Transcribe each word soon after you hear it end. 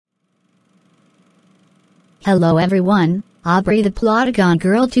Hello everyone, Aubrey the Plotagon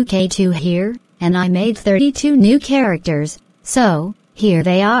Girl 2K2 here, and I made 32 new characters, so, here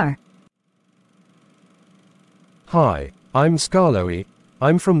they are. Hi, I'm Scarloey.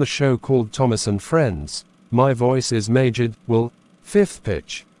 I'm from the show called Thomas and Friends. My voice is Majid, Will, 5th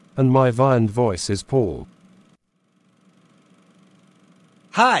pitch, and my violent voice is Paul.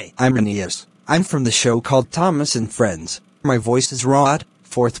 Hi, I'm Aeneas. I'm from the show called Thomas and Friends. My voice is Rod,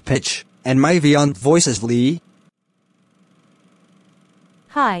 4th pitch, and my violent voice is Lee.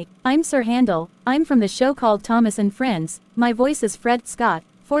 Hi, I'm Sir Handel. I'm from the show called Thomas and Friends. My voice is Fred Scott,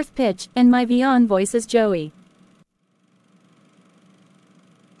 4th pitch, and my Vion voice is Joey.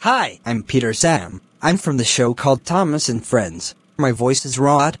 Hi, I'm Peter Sam. I'm from the show called Thomas and Friends. My voice is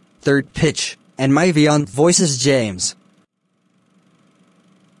Rod, 3rd pitch, and my Vion voice is James.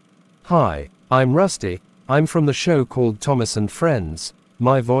 Hi, I'm Rusty. I'm from the show called Thomas and Friends.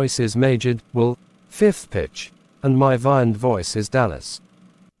 My voice is Majid, Will, 5th pitch, and my violent voice is Dallas.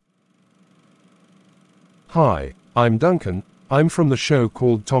 Hi, I'm Duncan. I'm from the show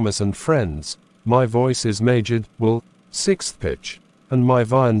called Thomas and Friends. My voice is Majid, Will, 6th pitch, and my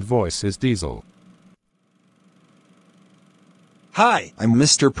violent voice is Diesel. Hi, I'm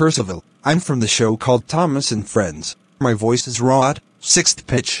Mr. Percival. I'm from the show called Thomas and Friends. My voice is Rod, 6th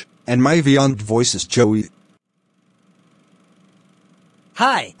pitch, and my Vion voice is Joey.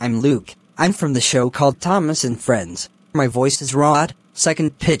 Hi, I'm Luke. I'm from the show called Thomas and Friends. My voice is Rod,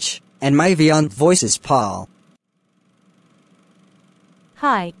 2nd pitch, and my Vion voice is Paul.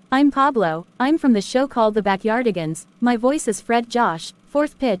 Hi, I'm Pablo. I'm from the show called The Backyardigans. My voice is Fred Josh,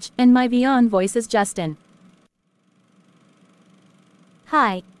 4th pitch, and my Vion voice is Justin.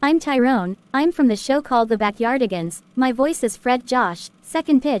 Hi, I'm Tyrone. I'm from the show called The Backyardigans. My voice is Fred Josh,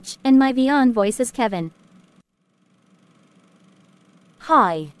 2nd pitch, and my Vion voice is Kevin.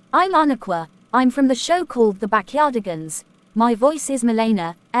 Hi, I'm Anaqua. I'm from the show called The Backyardigans. My voice is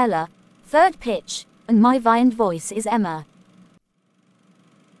Milena, Ella, 3rd pitch, and my Vion voice is Emma.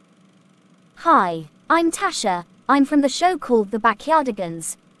 Hi, I'm Tasha. I'm from the show called The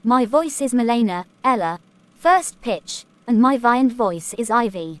Backyardigans. My voice is Milena, Ella, 1st pitch, and my Vion voice is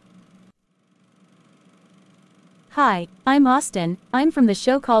Ivy. Hi, I'm Austin. I'm from the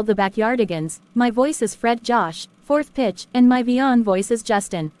show called The Backyardigans. My voice is Fred Josh, 4th pitch, and my Vion voice is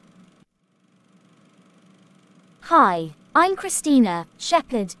Justin. Hi, I'm Christina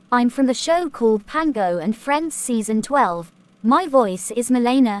Shepherd. I'm from the show called Pango and Friends Season 12. My voice is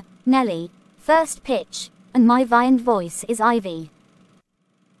Milena, Nelly, 1st pitch, and my Vion voice is Ivy.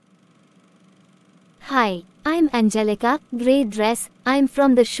 Hi, I'm Angelica, Grey Dress. I'm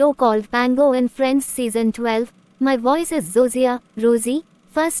from the show called Pango and Friends Season 12. My voice is Zozia, Rosie,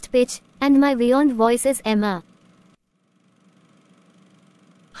 1st pitch, and my Vion voice is Emma.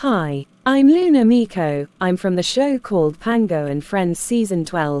 Hi, I'm Luna Miko. I'm from the show called Pango and Friends Season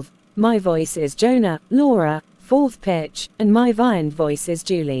 12. My voice is Jonah, Laura, 4th pitch, and my Vion voice is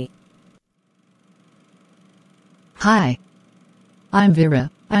Julie. Hi. I'm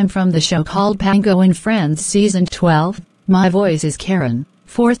Vera. I'm from the show called Pango and Friends Season 12. My voice is Karen,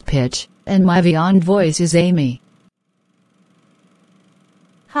 4th pitch, and my Vion voice is Amy.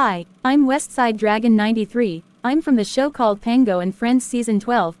 Hi, I'm Westside Dragon 93. I'm from the show called Pango and Friends Season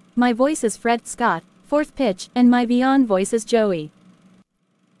 12. My voice is Fred Scott, 4th pitch, and my Vion voice is Joey.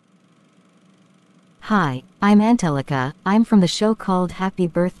 Hi, I'm Angelica. I'm from the show called Happy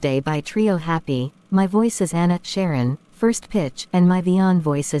Birthday by Trio Happy. My voice is Anna Sharon, 1st pitch, and my Vion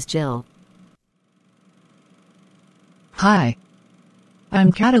voice is Jill. Hi.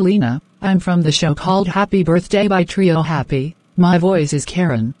 I'm Catalina. I'm from the show called Happy Birthday by Trio Happy. My voice is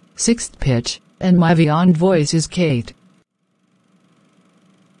Karen, 6th pitch, and my Vion voice is Kate.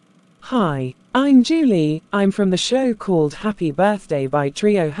 Hi, I'm Julie. I'm from the show called Happy Birthday by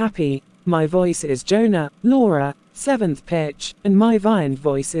Trio Happy. My voice is Jonah, Laura, 7th pitch, and my Vion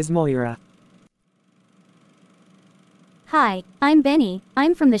voice is Moira. Hi, I'm Benny.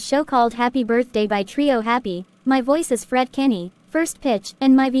 I'm from the show called Happy Birthday by Trio Happy. My voice is Fred Kenny, 1st pitch,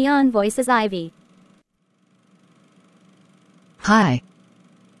 and my Vion voice is Ivy. Hi.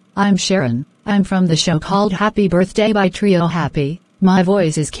 I'm Sharon. I'm from the show called Happy Birthday by Trio Happy. My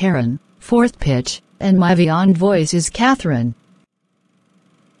voice is Karen, 4th pitch, and my Vion voice is Catherine.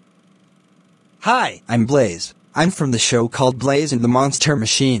 Hi, I'm Blaze. I'm from the show called Blaze and the Monster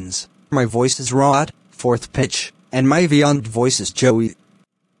Machines. My voice is Rod, 4th pitch, and my Vion voice is Joey.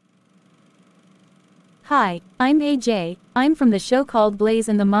 Hi, I'm AJ. I'm from the show called Blaze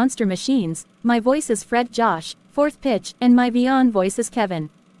and the Monster Machines. My voice is Fred Josh, 4th pitch, and my Vion voice is Kevin.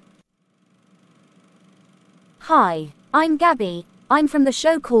 Hi, I'm Gabby. I'm from the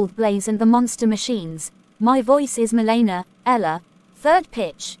show called Blaze and the Monster Machines. My voice is Milena, Ella, 3rd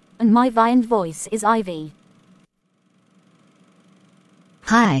pitch, and my viand voice is Ivy.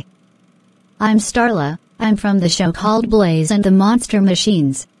 Hi. I'm Starla. I'm from the show called Blaze and the Monster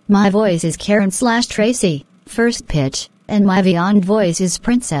Machines. My voice is Karen/Tracy, 1st pitch, and my viand voice is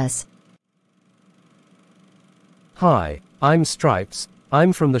Princess. Hi, I'm Stripes.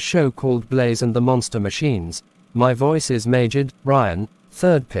 I'm from the show called Blaze and the Monster Machines. My voice is Majid, Ryan,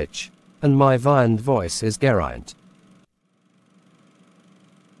 3rd pitch, and my viand voice is Geraint.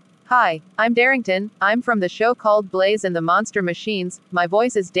 Hi, I'm Darrington. I'm from the show called Blaze and the Monster Machines. My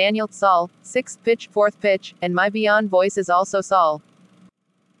voice is Daniel, Saul, 6th pitch, 4th pitch, and my viand voice is also Saul.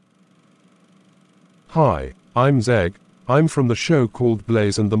 Hi, I'm Zeg. I'm from the show called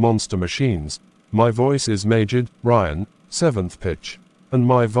Blaze and the Monster Machines. My voice is Majid, Ryan, 7th pitch, and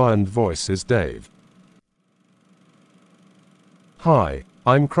my viand voice is Dave. Hi,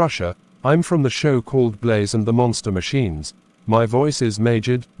 I'm Crusher. I'm from the show called Blaze and the Monster Machines. My voice is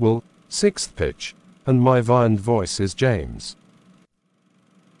Majid, Will, 6th pitch, and my viand voice is James.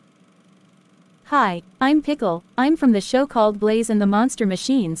 Hi, I'm Pickle. I'm from the show called Blaze and the Monster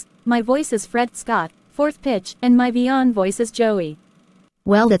Machines. My voice is Fred Scott, 4th pitch, and my viand voice is Joey.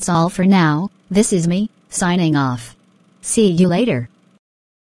 Well, that's all for now. This is me, signing off. See you later.